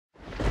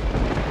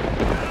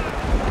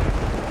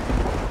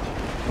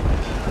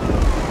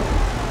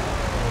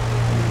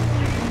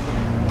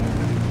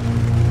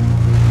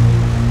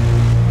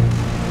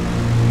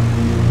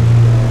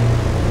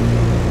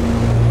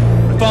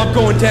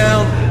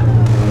down.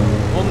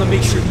 I want to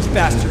make sure these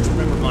bastards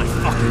remember my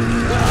fucking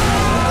name.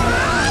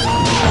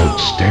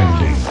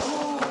 Outstanding.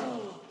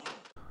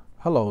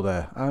 Hello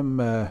there, I'm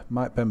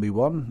Mike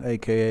Pemby1,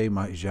 aka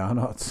Mike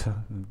Jarnot.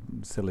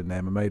 Silly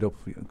name I made up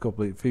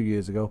a few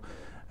years ago.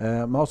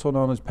 I'm also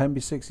known as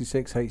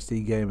Pemby66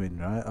 HD Gaming,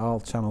 right? All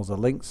channels are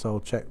linked, so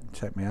check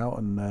me out,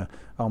 and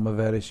all my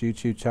various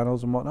YouTube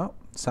channels and whatnot,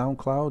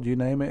 SoundCloud, you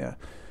name it.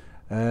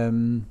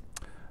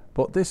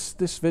 But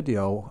this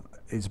video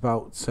is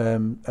about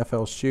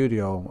FL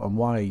Studio and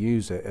why I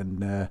use it,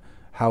 and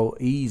how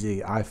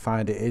easy I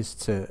find it is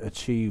to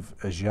achieve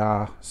a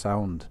jar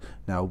sound.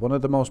 Now, one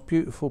of the most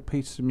beautiful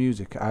pieces of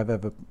music I've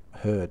ever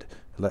heard,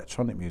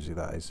 electronic music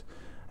that is,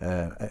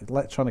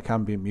 electronic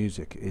ambient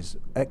music, is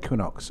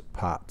Equinoxe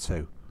Part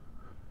 2.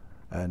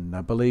 And I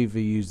believe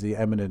he used the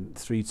eminent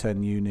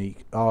 310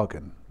 unique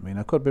organ. I mean,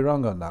 I could be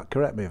wrong on that,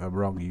 correct me if I'm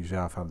wrong, you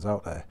jar fans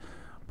out there.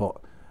 But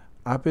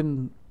I've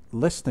been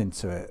listening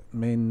to it. I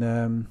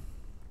mean,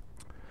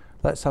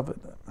 let's have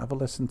a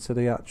listen to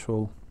the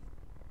actual.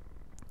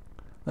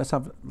 Let's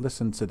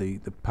listen to the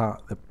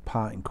part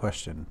in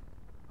question.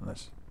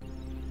 Let's.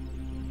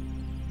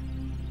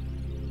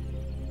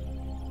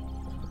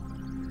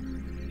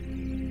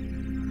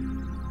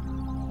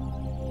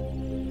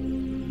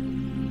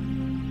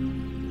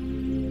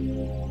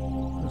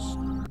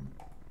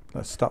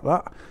 Let's stop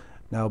that.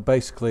 Now,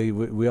 basically,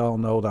 we all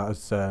know that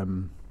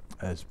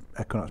as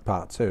Equinoxe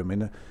Part 2. I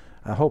mean,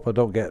 I hope I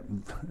don't get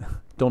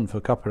done for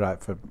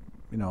copyright for,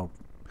 you know.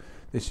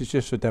 This is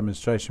just for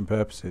demonstration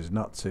purposes,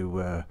 not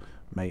to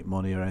make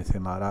money or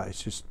anything like that.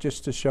 It's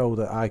just to show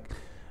that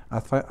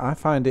I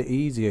find it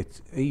easy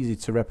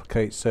to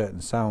replicate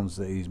certain sounds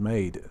that he's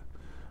made.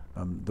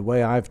 The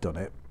way I've done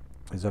it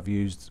is I've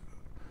used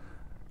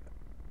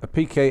a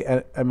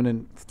PK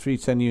Eminent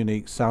 310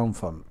 unique sound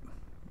font.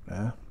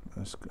 Yeah,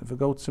 if I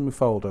go to my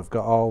folder, I've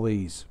got all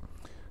these.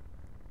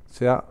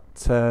 See that?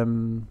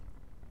 I'm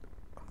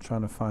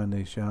trying to find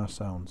these jar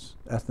sounds.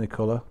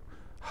 Ethnicolor,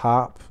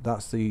 harp.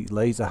 That's the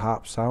laser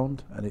harp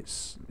sound, and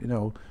it's, you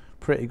know,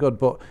 pretty good.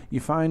 But you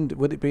find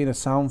with it being a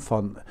sound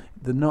font,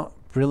 they're not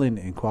brilliant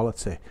in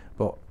quality.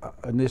 But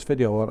in this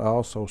video, I want to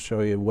also show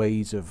you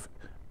ways of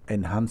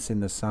enhancing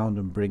the sound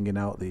and bringing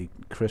out the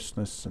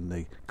crispness and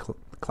the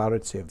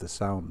clarity of the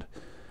sound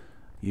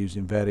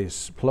using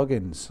various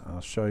plugins. I'll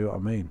show you what I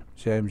mean.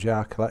 James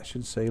Jar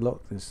collection. See,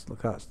 look,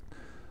 look at that.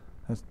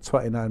 There's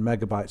 29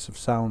 megabytes of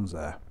sounds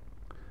there.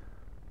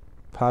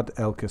 Pad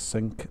Elka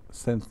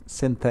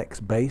Synthex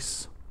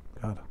bass.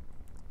 God,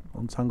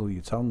 untangle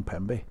your tongue,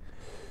 Pemby.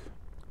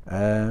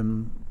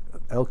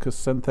 Elka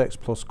Synthex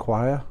plus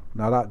choir.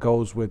 Now that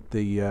goes with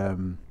the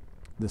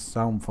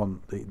sound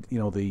font,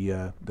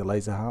 the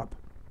laser harp.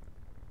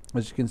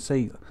 As you can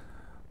see,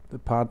 the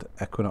pad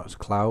Equinoxe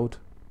Cloud.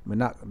 I mean,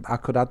 that I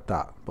could add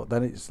that, but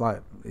then it's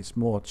like it's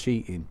more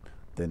cheating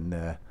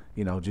than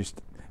you know,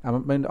 just. I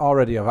mean,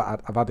 already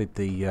I've added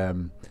the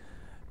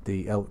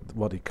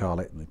what do you call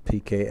it? The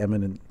PK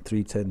Eminent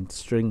 310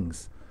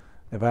 strings.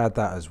 If I had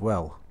that as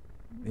well,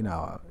 you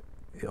know,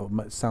 it'll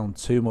sound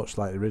too much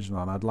like the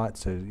original, and I'd like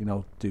to, you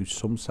know, do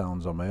some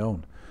sounds on my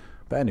own.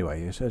 But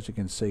anyway, as you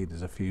can see,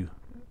 there's a few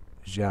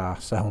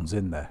jar sounds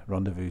in there.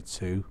 Rendezvous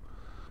 2.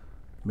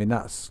 I mean,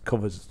 that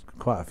covers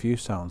quite a few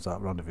sounds, that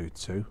Rendezvous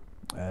 2.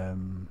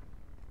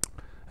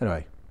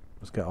 Anyway,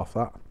 let's get off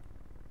that.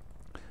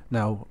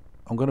 Now,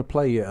 I'm going to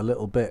play you a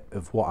little bit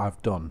of what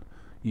I've done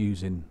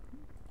using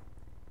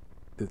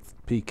the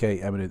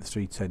PK Eminent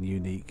 310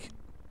 unique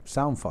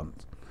sound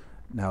font.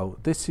 Now,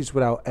 this is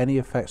without any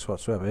effects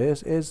whatsoever.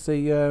 Here's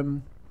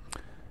the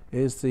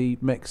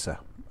mixer.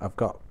 I've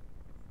got.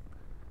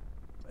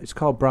 It's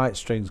called Bright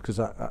Strings because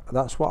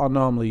that's what I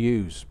normally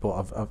use,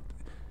 but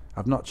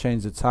I've not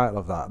changed the title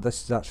of that.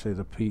 This is actually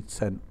the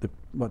P10.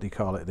 What do you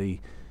call it? The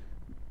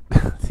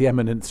the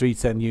Eminent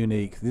 310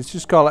 unique. Let's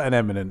just call it an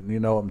Eminent. You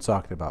know what I'm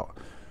talking about.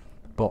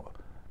 But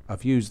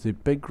I've used the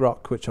Big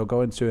Rock, which I'll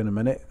go into in a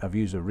minute. I've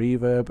used a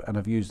reverb, and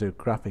I've used a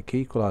graphic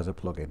equalizer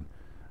plugin,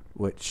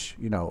 which,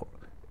 you know,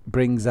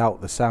 brings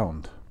out the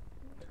sound.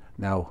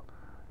 Now,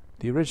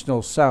 the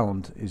original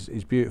sound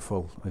is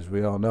beautiful, as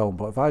we all know,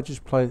 but if I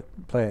just play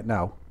it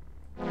now.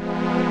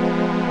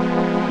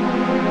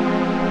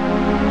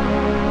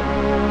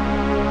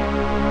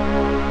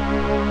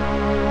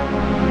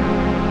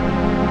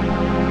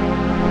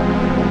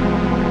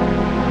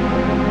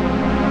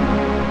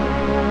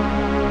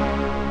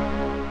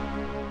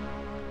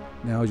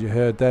 Now, as you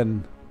heard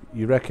then,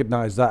 you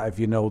recognise that if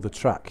you know the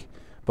track,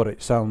 but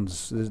it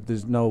sounds,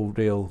 there's no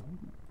real,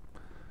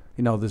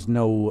 you know, there's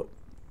no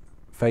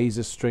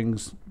phaser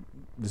strings,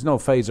 there's no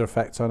phaser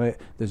effect on it,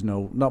 there's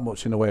not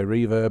much in the way of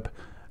reverb,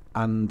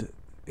 and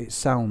it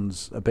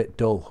sounds a bit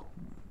dull.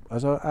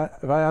 If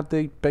I add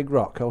the Big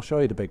Rock, I'll show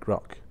you the Big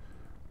Rock.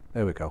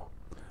 There we go.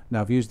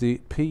 Now I've used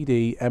the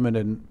PD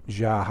Eminent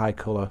Jar High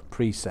Color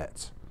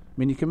preset. I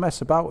mean, you can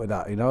mess about with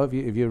that, you know, if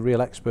you're a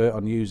real expert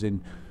on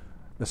using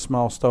the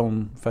small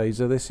stone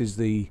phaser. This is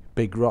the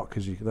Big Rock,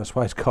 that's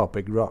why it's called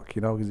Big Rock,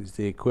 you know, because it's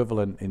the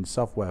equivalent in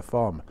software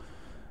form.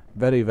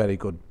 Very, very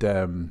good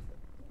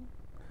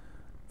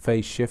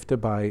phase shifter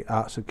by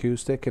Arts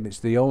Acoustic, and it's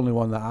the only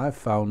one that I've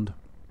found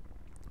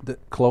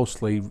that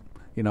closely,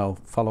 you know,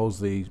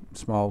 follows the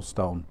small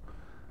stone.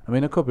 I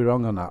mean, I could be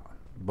wrong on that,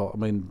 but I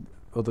mean,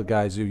 other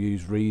guys who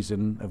use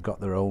Reason have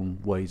got their own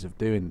ways of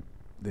doing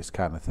this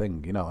kind of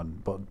thing, you know.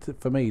 And but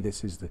for me,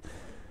 this is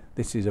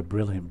a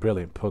brilliant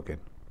plugin.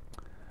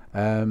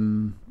 I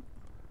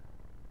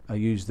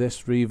use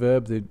this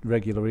reverb, the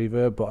regular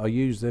reverb, but I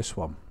use this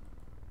one,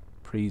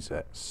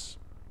 presets,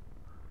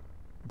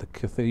 the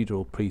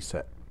Cathedral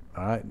preset.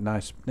 All right,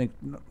 nice big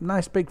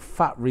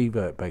fat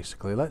reverb.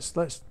 Basically, let's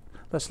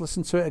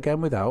listen to it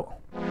again without.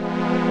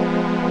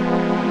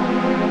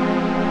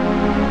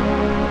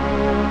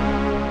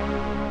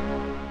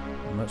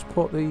 And let's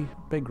put the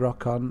big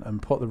rock on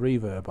and put the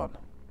reverb on.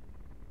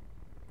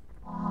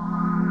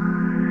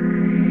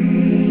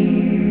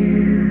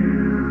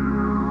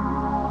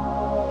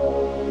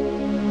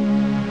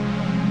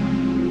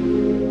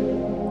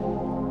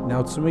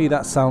 Now, to me,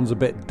 that sounds a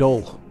bit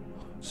dull.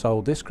 So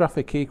this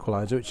graphic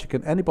equalizer, which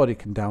anybody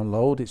can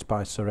download, it's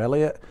by Sir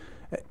Elliott.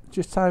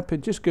 Just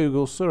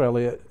Google Sir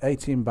Elliott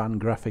 18-band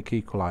graphic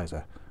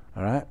equalizer.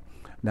 All right.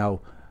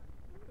 Now,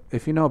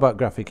 if you know about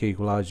graphic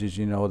equalizers,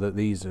 you know that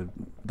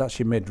that's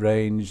your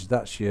mid-range,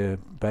 that's your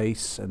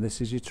bass, and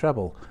this is your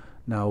treble.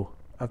 Now,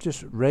 I've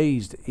just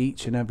raised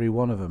each and every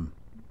one of them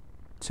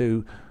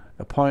to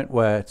a point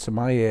where, to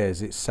my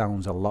ears, it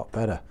sounds a lot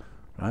better.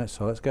 Right.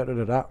 So let's get rid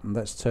of that and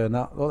let's turn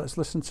that. Well, let's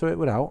listen to it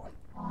without.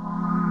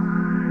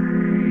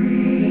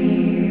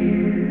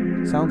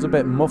 Sounds a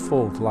bit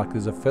muffled, like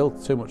there's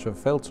too much of a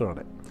filter on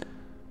it.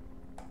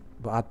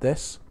 But add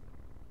this.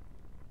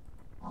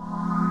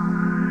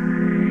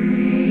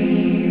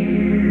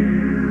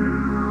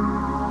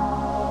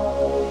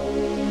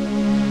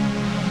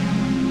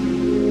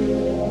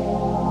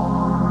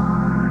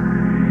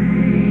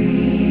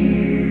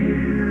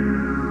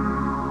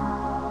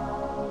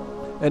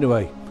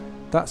 Anyway,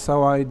 that's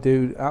how I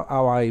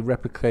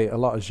replicate a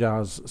lot of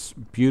jazz,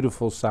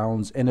 beautiful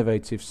sounds,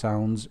 innovative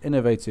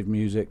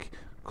music,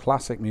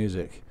 classic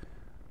music,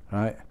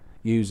 right?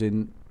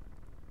 Using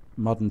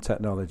modern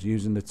technology,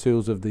 using the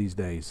tools of these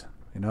days,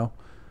 you know.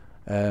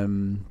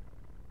 Some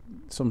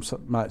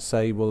might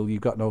say, well,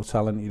 you've got no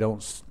talent, you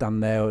don't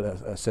stand there with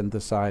a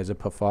synthesizer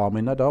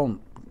performing. I don't,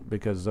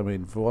 because I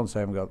mean, for one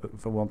thing,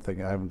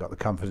 I haven't got the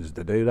confidence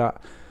to do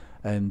that,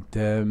 and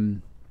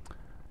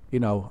you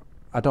know,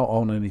 I don't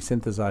own any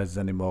synthesizers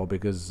anymore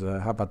because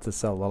I've had to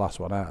sell the last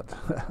one out.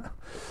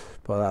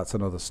 But that's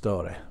another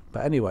story.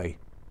 But anyway,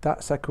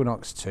 that's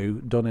Equinoxe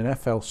 2 done in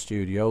FL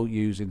Studio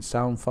using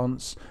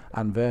Soundfonts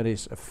and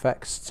various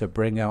effects to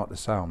bring out the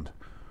sound.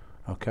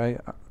 Okay,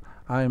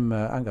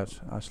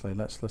 actually,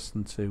 let's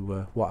listen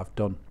to what I've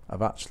done.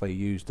 I've actually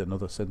used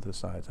another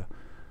synthesizer.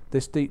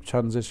 This deep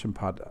transition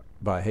pad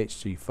by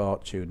HG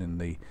Fortune in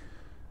the.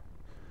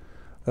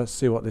 Let's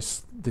see what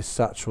this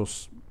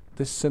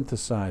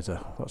synthesizer,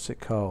 what's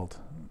it called?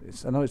 I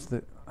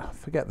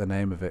forget the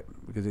name of it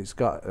because it's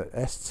got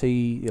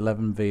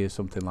ST11V or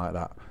something like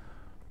that.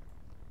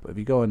 But if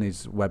you go on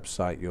his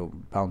website, you're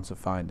bound to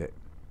find it.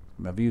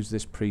 I've used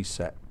this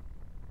preset,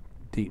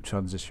 deep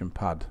transition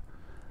pad,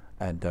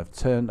 and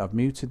I've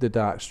muted the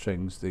dark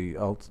strings, the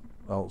alt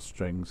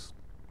strings.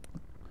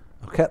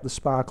 I've kept the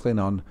sparkling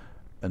on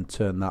and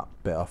turned that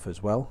bit off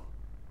as well.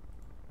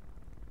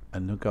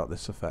 And I've got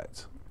this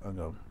effect.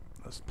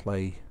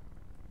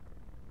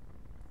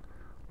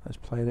 Let's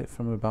play it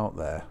from about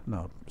there.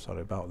 No,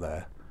 sorry, about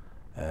there.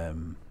 There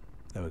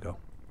we go.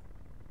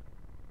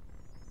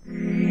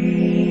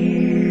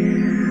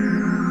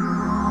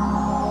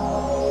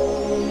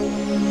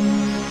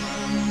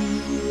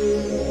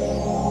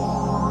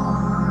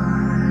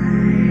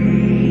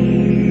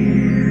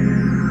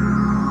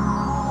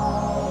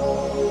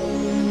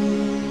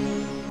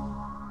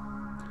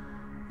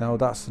 Now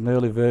that's an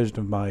early version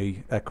of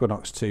my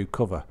Equinoxe 2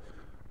 cover.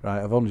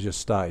 Right, I've only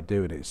just started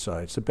doing it, so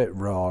it's a bit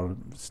raw,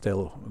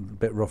 still a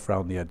bit rough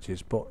around the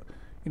edges, but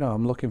you know,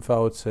 I'm looking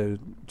forward to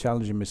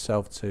challenging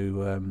myself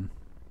to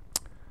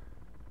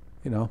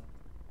you know,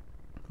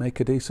 make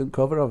a decent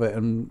cover of it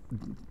and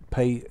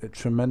pay a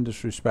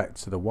tremendous respect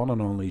to the one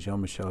and only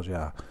Jean-Michel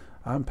Jarre.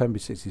 I'm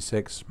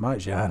Pemby66, Mike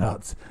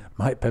Jarnot,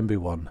 Mike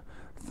Pemby1.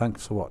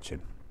 Thanks for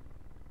watching.